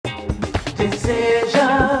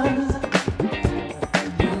Decisions,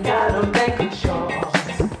 you gotta make a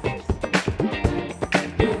choice.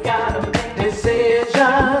 You gotta make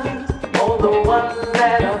decisions, all the ones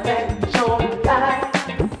that affect your life.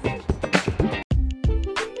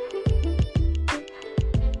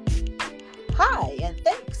 Hi, and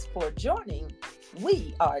thanks for joining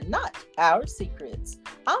We Are Not Our Secrets.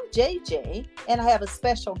 I'm JJ, and I have a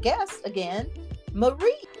special guest again,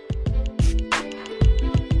 Marie.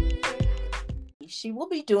 She will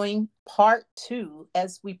be doing part 2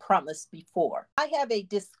 as we promised before. I have a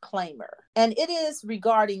disclaimer, and it is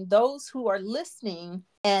regarding those who are listening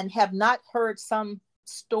and have not heard some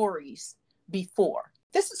stories before.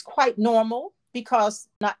 This is quite normal because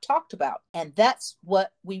not talked about, and that's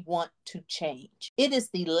what we want to change. It is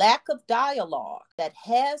the lack of dialogue that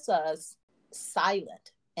has us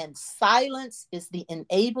silent, and silence is the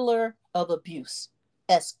enabler of abuse,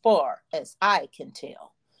 as far as I can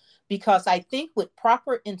tell. Because I think with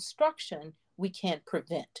proper instruction, we can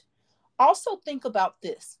prevent. Also think about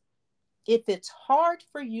this. If it's hard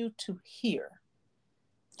for you to hear,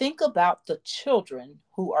 think about the children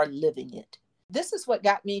who are living it. This is what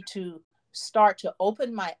got me to start to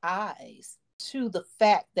open my eyes to the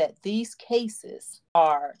fact that these cases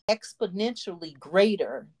are exponentially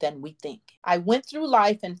greater than we think. I went through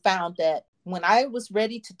life and found that when I was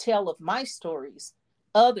ready to tell of my stories,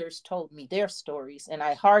 others told me their stories, and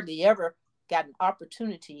I hardly ever got an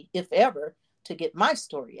opportunity, if ever, to get my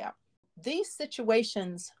story out. These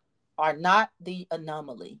situations are not the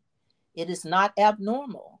anomaly. It is not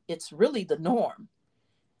abnormal. It's really the norm.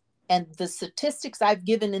 And the statistics I've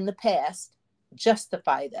given in the past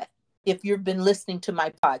justify that, if you've been listening to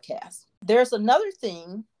my podcast. There's another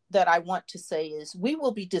thing that I want to say is we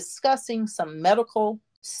will be discussing some medical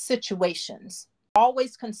situations.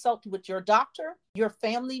 Always consult with your doctor. Your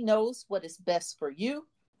family knows what is best for you.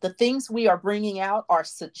 The things we are bringing out are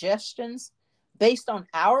suggestions based on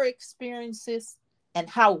our experiences and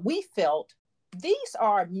how we felt. These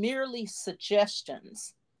are merely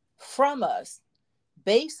suggestions from us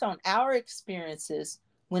based on our experiences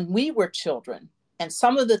when we were children and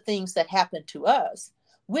some of the things that happened to us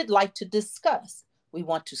we'd like to discuss. We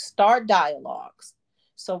want to start dialogues.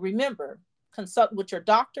 So remember, consult with your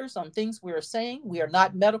doctors on things we are saying. We are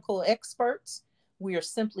not medical experts. We are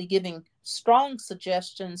simply giving strong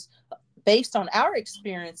suggestions based on our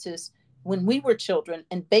experiences when we were children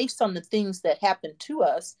and based on the things that happened to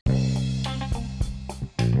us.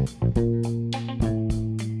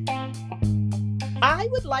 I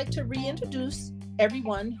would like to reintroduce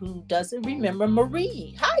everyone who doesn't remember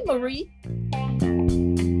Marie. Hi, Marie.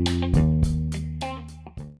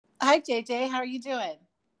 Hi, JJ. How are you doing?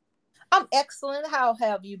 I'm excellent. How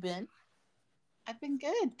have you been? I've been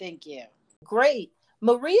good, thank you. Great.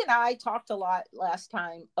 Marie and I talked a lot last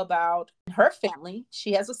time about her family.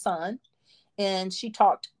 She has a son, and she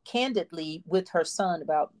talked candidly with her son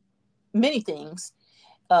about many things,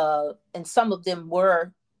 and some of them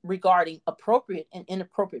were regarding appropriate and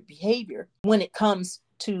inappropriate behavior when it comes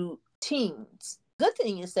to teens. Good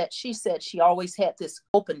thing is that she said she always had this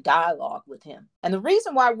open dialogue with him. And the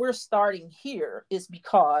reason why we're starting here is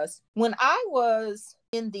because when I was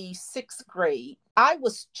in the 6th grade, I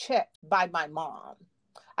was checked by my mom.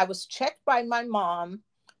 I was checked by my mom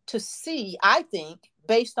to see, I think,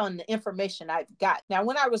 based on the information I've got. Now,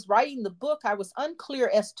 when I was writing the book, I was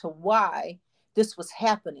unclear as to why this was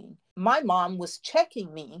happening. My mom was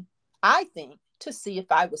checking me, I think, to see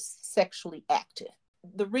if I was sexually active.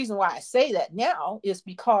 The reason why I say that now is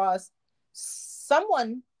because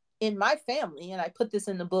someone in my family, and I put this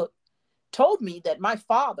in the book, told me that my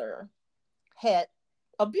father had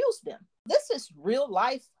abused them. This is real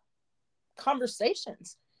life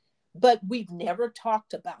conversations, but we've never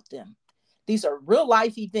talked about them. These are real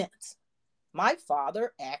life events. My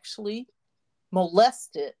father actually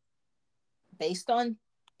molested, based on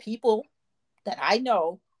people that I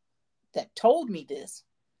know that told me this,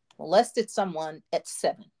 molested someone at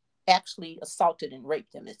 7, actually assaulted and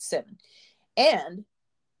raped them at 7, and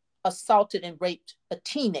assaulted and raped a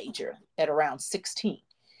teenager at around 16.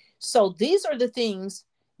 So these are the things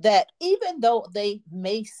that, even though they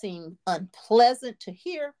may seem unpleasant to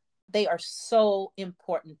hear, they are so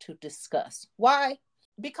important to discuss. Why?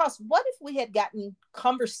 Because what if we had gotten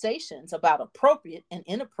conversations about appropriate and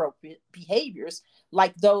inappropriate behaviors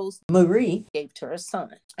like those Marie gave to her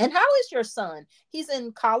son? And how is your son? He's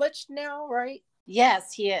in college now, right?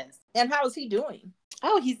 Yes, he is. And how is he doing?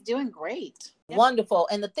 Oh, he's doing great. Wonderful.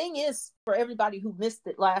 And the thing is, for everybody who missed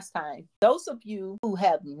it last time, those of you who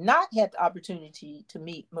have not had the opportunity to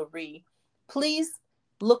meet Marie, please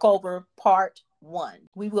look over part one.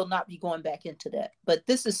 We will not be going back into that, but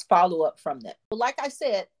this is follow up from that. Like I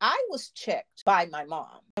said, I was checked by my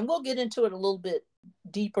mom, and we'll get into it a little bit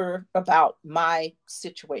deeper about my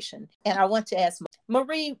situation. And I want to ask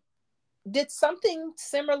Marie, did something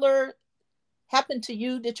similar happen to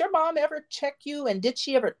you? Did your mom ever check you? And did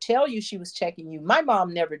she ever tell you she was checking you? My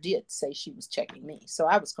mom never did say she was checking me, so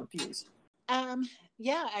I was confused.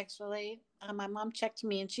 Yeah, actually, my mom checked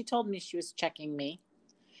me and she told me she was checking me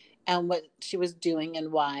and what she was doing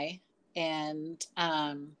and why. And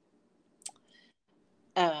I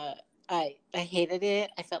hated it.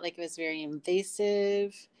 I felt like it was very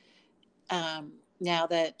invasive. Now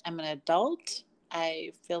that I'm an adult,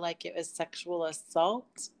 I feel like it was sexual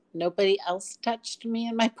assault. Nobody else touched me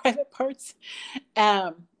in my private parts.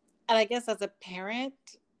 And I guess as a parent,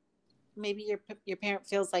 maybe your parent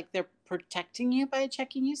feels like they're protecting you by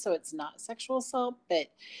checking you, so it's not sexual assault. But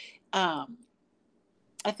um,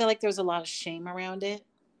 I feel like there's a lot of shame around it,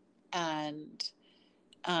 and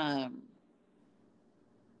um,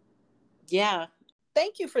 yeah.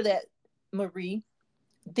 Thank you for that, Marie.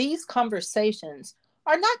 These conversations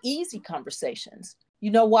are not easy conversations.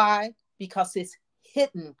 You know why? Because it's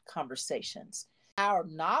hidden conversations. Our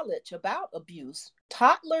knowledge about abuse,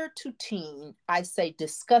 toddler to teen, I say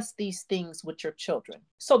discuss these things with your children.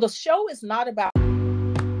 So the show is not about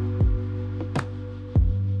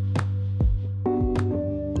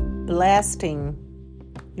blasting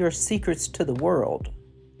your secrets to the world.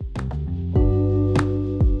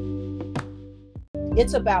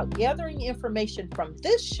 It's about gathering information from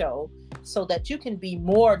this show so that you can be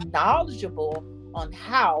more knowledgeable on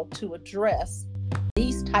how to address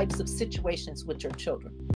these types of situations with your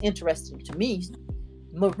children. Interesting to me,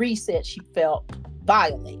 Marie said she felt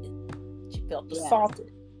violated. She felt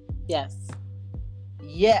assaulted. Yes.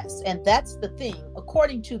 Yes, and that's the thing.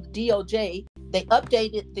 According to the DOJ, they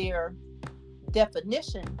updated their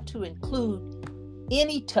definition to include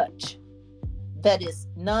any touch that is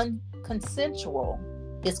non-consensual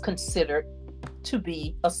is considered to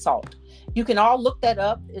be assault. You can all look that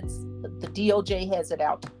up. It's the DOJ has it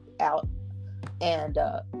out, and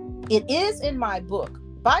it is in my book.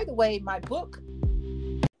 By the way, my book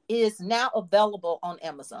is now available on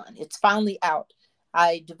Amazon. It's finally out.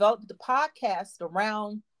 I developed the podcast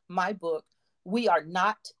around my book. We Are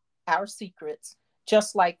Not Our Secrets,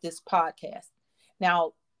 just like this podcast.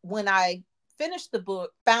 Now, when I finished the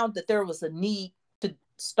book, found that there was a need to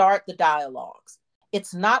start the dialogues.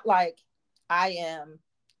 It's not like I am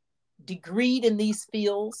degreed in these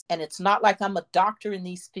fields, and it's not like I'm a doctor in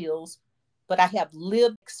these fields, but I have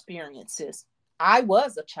lived experiences. I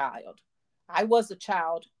was a child. I was a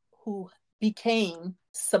child who became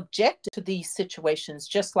subjected to these situations,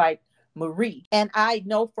 just like Marie. And I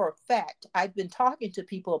know for a fact, I've been talking to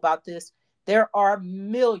people about this. There are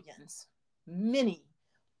millions, many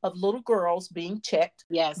of little girls being checked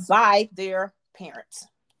by their parents.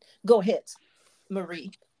 Go ahead,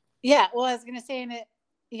 Marie. Yeah, well, I was going to say in it,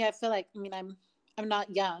 yeah, I feel like, I'm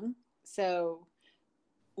not young, so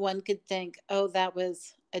one could think, oh, that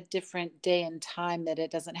was a different day and time, that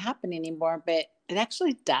it doesn't happen anymore, but it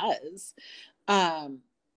actually does.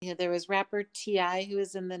 There was rapper T.I. who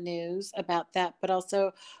was in the news about that, but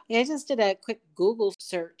also I just did a quick Google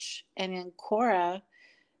search, and in Quora,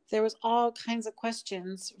 there was all kinds of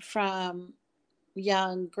questions from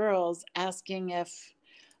young girls asking if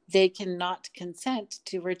they cannot consent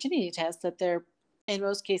to virginity tests that they're, in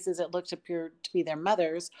most cases, it looked appear to be their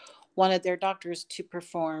mothers, wanted their doctors to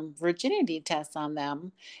perform virginity tests on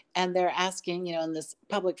them. And they're asking, in this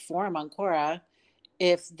public forum on Quora,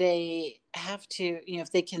 if they have to,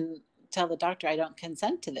 if they can tell the doctor, I don't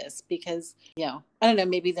consent to this, because, I don't know,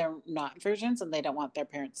 maybe they're not virgins and they don't want their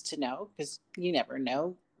parents to know, because you never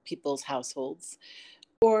know people's households.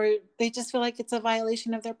 Or they just feel like it's a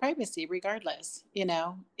violation of their privacy, regardless.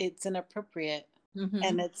 It's inappropriate. Mm-hmm.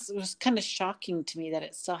 And it was kind of shocking to me that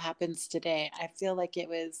it still happens today. I feel like it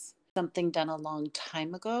was something done a long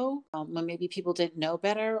time ago, when maybe people didn't know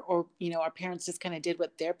better, or, our parents just kind of did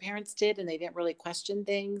what their parents did, and they didn't really question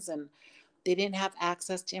things, and they didn't have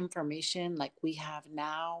access to information like we have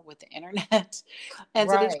now with the internet. And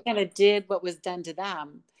so they just kind of did what was done to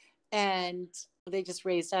them. And they just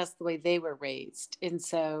raised us the way they were raised. And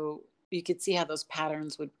so you could see how those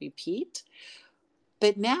patterns would repeat.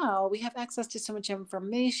 But now we have access to so much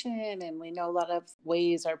information, and we know a lot of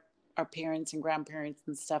ways our parents and grandparents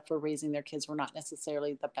and stuff were raising their kids were not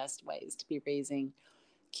necessarily the best ways to be raising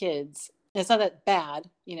kids. And it's not that bad.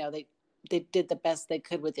 They did the best they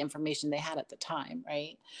could with the information they had at the time,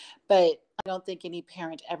 right? But I don't think any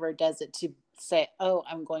parent ever does it to say, oh,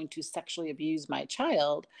 I'm going to sexually abuse my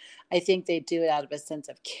child. I think they do it out of a sense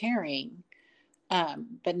of caring,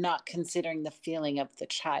 but not considering the feeling of the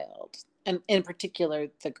child, and in particular,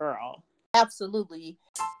 the girl. Absolutely.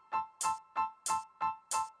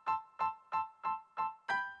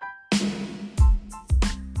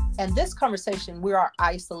 And this conversation, we are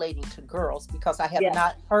isolating to girls because I have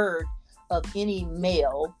not heard of any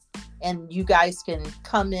male. And you guys can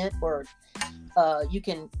comment, or you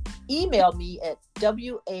can email me at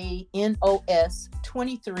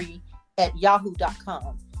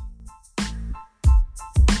wanos23@yahoo.com.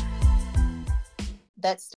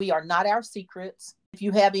 We are not our secrets. If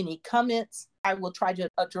you have any comments, I will try to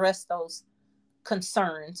address those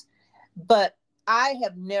concerns. But I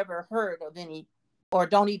have never heard of any, or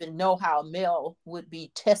don't even know how a male would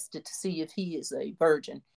be tested to see if he is a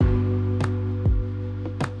virgin.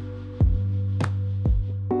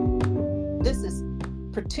 This is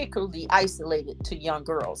particularly isolated to young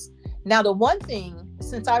girls. Now, the one thing,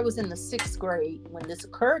 since I was in the 6th grade when this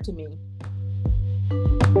occurred to me,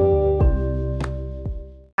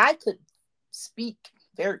 I could speak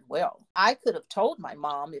very well. I could have told my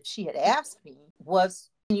mom if she had asked me, was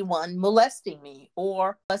anyone molesting me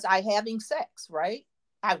or was I having sex, right?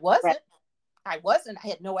 I wasn't. I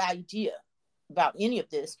had no idea about any of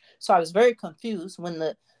this. So I was very confused when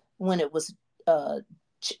I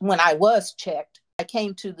was checked. I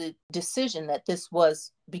came to the decision that this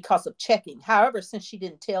was because of checking. However, since she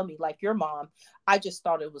didn't tell me like your mom, I just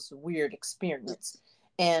thought it was a weird experience.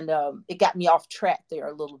 And it got me off track there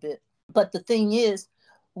a little bit. But the thing is,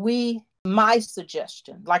 my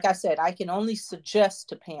suggestion, like I said, I can only suggest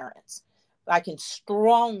to parents. I can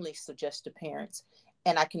strongly suggest to parents,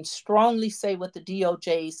 and I can strongly say what the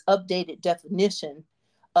DOJ's updated definition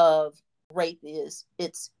of rape is.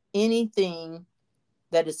 It's anything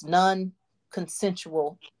that is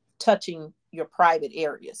non-consensual touching your private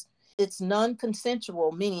areas. It's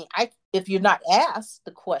non-consensual, meaning if you're not asked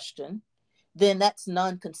the question, then that's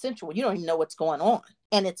non-consensual. You don't even know what's going on.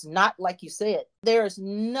 And it's not like you said, there's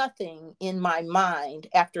nothing in my mind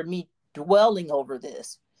after me dwelling over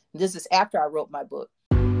this. This is after I wrote my book.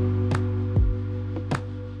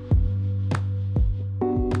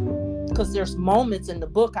 Because there's moments in the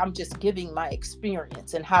book I'm just giving my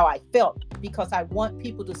experience and how I felt, because I want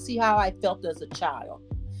people to see how I felt as a child.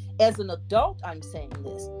 As an adult, I'm saying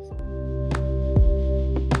this.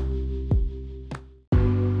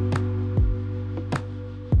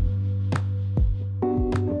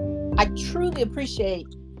 I truly appreciate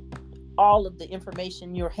all of the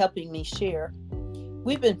information you're helping me share.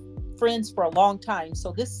 We've been friends for a long time,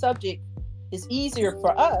 so this subject is easier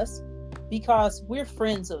for us because we're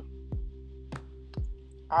friends of,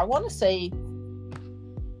 I want to say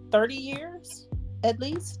 30 years at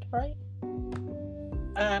least, right?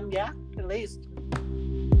 Yeah, at least.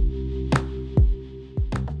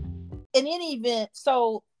 In any event,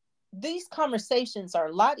 so these conversations are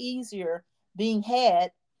a lot easier being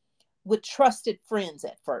had with trusted friends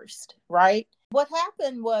at first, right? What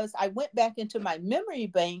happened was I went back into my memory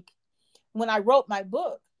bank when I wrote my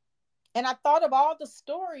book, and I thought of all the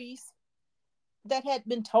stories that had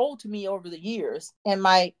been told to me over the years. And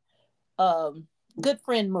my good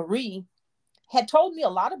friend Marie had told me a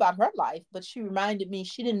lot about her life, but she reminded me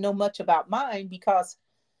she didn't know much about mine because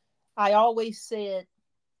I always said,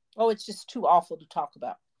 oh, it's just too awful to talk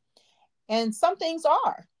about. And some things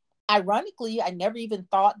are. Ironically, I never even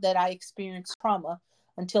thought that I experienced trauma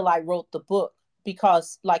until I wrote the book,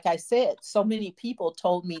 because like I said, so many people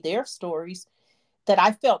told me their stories that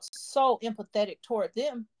I felt so empathetic toward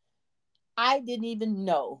them. I didn't even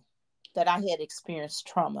know that I had experienced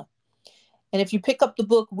trauma. And if you pick up the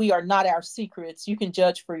book, We Are Not Our Secrets, you can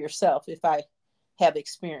judge for yourself if I have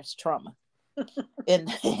experienced trauma. And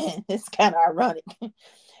it's kind of ironic.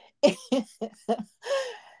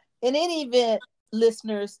 In any event,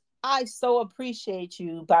 listeners, I so appreciate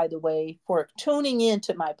you, by the way, for tuning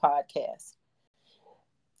into my podcast,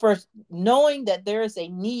 for knowing that there is a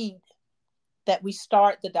need that we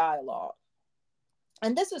start the dialogue.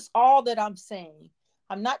 And this is all that I'm saying.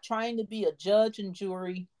 I'm not trying to be a judge and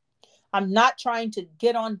jury. I'm not trying to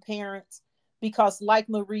get on parents because, like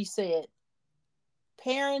Marie said,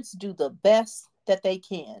 parents do the best that they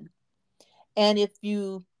can. And if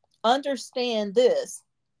you understand this,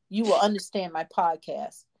 you will understand my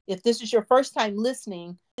podcast. If this is your first time listening,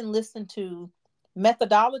 you can listen to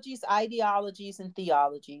methodologies, ideologies, and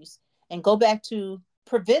theologies, and go back to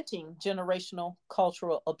preventing generational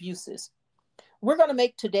cultural abuses. We're going to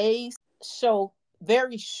make today's show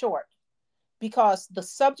very short because the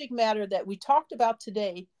subject matter that we talked about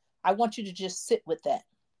today, I want you to just sit with that,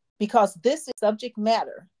 because this is subject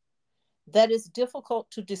matter that is difficult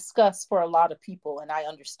to discuss for a lot of people, and I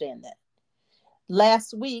understand that.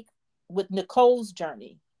 Last week, with Nicole's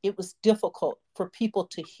journey, it was difficult for people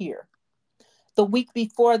to hear. The week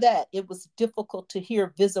before that, it was difficult to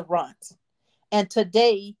hear Visarance. And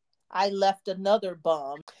today, I left another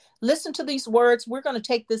bum. Listen to these words. We're going to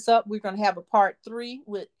take this up. We're going to have a part 3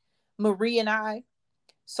 with Marie and I,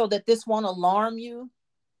 so that this won't alarm you.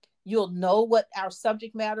 You'll know what our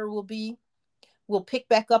subject matter will be. We'll pick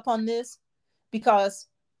back up on this because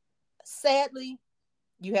sadly,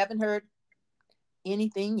 you haven't heard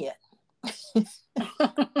anything yet.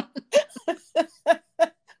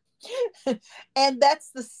 And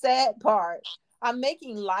that's the sad part. I'm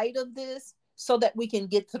making light of this so that we can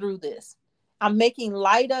get through this. I'm making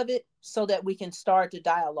light of it so that we can start the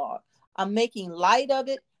dialogue. I'm making light of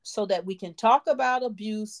it so that we can talk about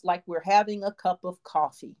abuse like we're having a cup of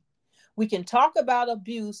coffee. We can talk about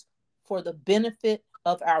abuse for the benefit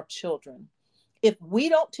of our children. If we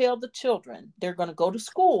don't tell the children, they're going to go to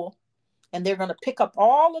school and they're going to pick up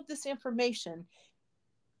all of this information,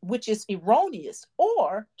 which is erroneous,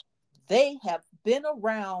 or they have been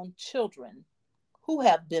around children who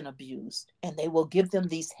have been abused and they will give them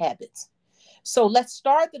these habits. So let's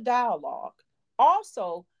start the dialogue.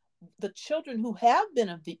 Also, the children who have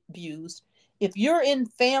been abused, if you're in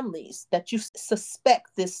families that you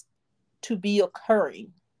suspect this to be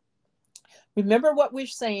occurring, remember what we're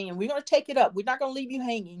saying, and we're going to take it up. We're not going to leave you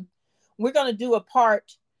hanging. We're going to do a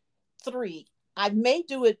part 3. I may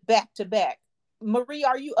do it back to back. Marie,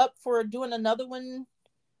 are you up for doing another one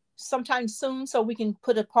sometime soon so we can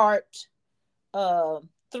put a part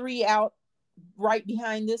 3 out right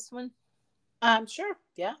behind this one? Sure.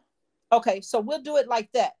 Yeah. Okay, so we'll do it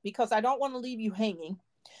like that because I don't want to leave you hanging,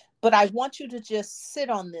 but I want you to just sit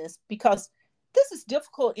on this because this is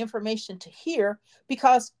difficult information to hear.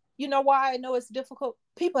 Because you know why I know it's difficult?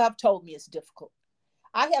 People have told me it's difficult.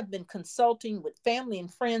 I have been consulting with family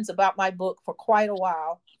and friends about my book for quite a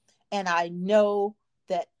while, and I know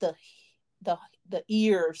that the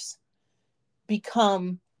ears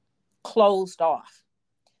become closed off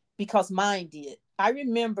because mine did. I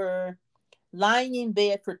remember lying in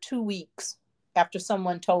bed for 2 weeks after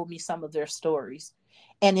someone told me some of their stories.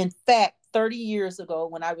 And in fact, 30 years ago,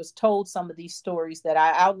 when I was told some of these stories that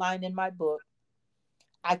I outlined in my book,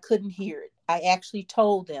 I couldn't hear it. I actually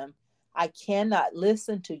told them, I cannot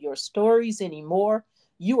listen to your stories anymore.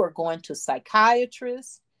 You are going to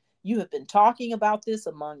psychiatrists. You have been talking about this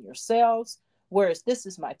among yourselves, whereas this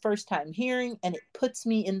is my first time hearing, and it puts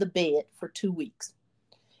me in the bed for 2 weeks.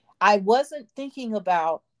 I wasn't thinking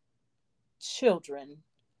about children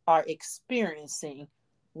are experiencing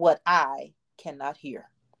what I cannot hear.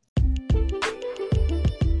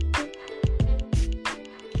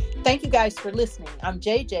 Thank you guys for listening. I'm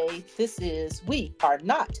JJ. This is We Are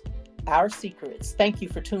Not Our Secrets. Thank you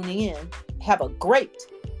for tuning in. Have a great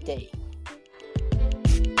day.